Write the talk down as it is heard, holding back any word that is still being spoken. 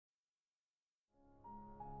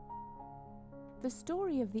The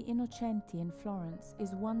story of the Innocenti in Florence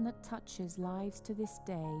is one that touches lives to this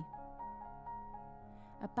day.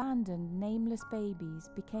 Abandoned, nameless babies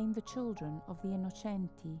became the children of the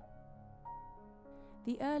Innocenti.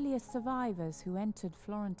 The earliest survivors who entered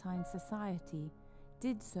Florentine society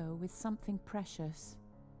did so with something precious.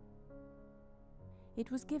 It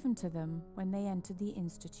was given to them when they entered the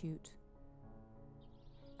institute.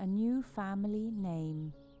 A new family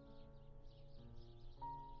name.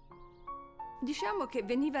 Diciamo che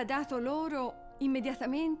veniva dato loro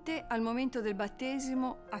immediatamente al momento del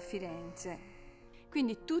battesimo a Firenze.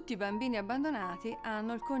 Quindi tutti i bambini abbandonati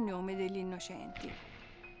hanno il cognome degli Innocenti.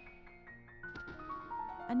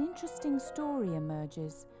 An interesting story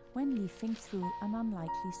emerges when leafing through an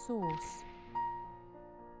unlikely source.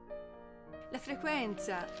 La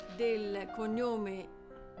frequenza del cognome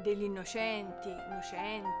degli Innocenti,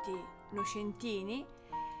 Innocenti, Innocentini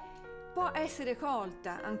può essere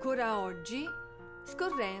colta ancora oggi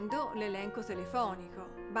scorrendo l'elenco telefonico.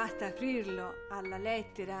 Basta aprirlo alla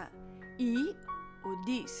lettera I o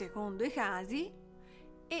D secondo i casi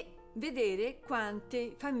e vedere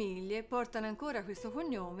quante famiglie portano ancora questo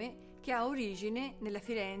cognome che ha origine nella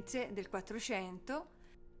Firenze del 400.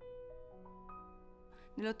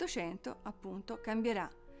 Nell'Ottocento appunto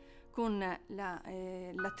cambierà con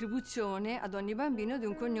l'attribuzione ad ogni bambino di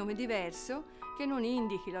un cognome diverso che non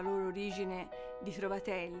indichi la loro origine di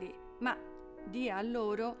trovatelli, ma dia a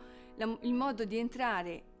loro il modo di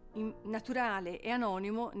entrare naturale e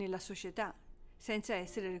anonimo nella società, senza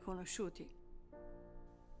essere riconosciuti.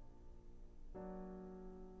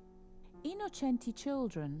 Innocenti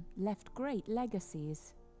children left great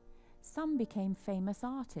legacies. Some became famous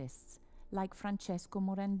artists, like Francesco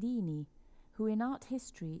Morandini, who in art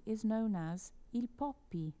history is known as Il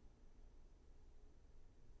Poppi.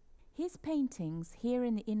 His paintings here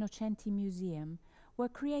in the Innocenti Museum were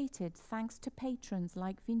created thanks to patrons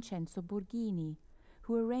like Vincenzo Borghini,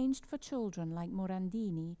 who arranged for children like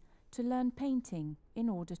Morandini to learn painting in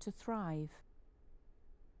order to thrive.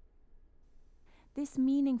 This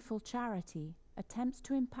meaningful charity attempts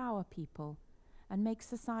to empower people and make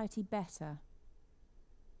society better.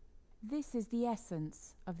 This is the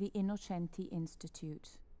essence of the Innocenti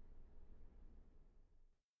Institute.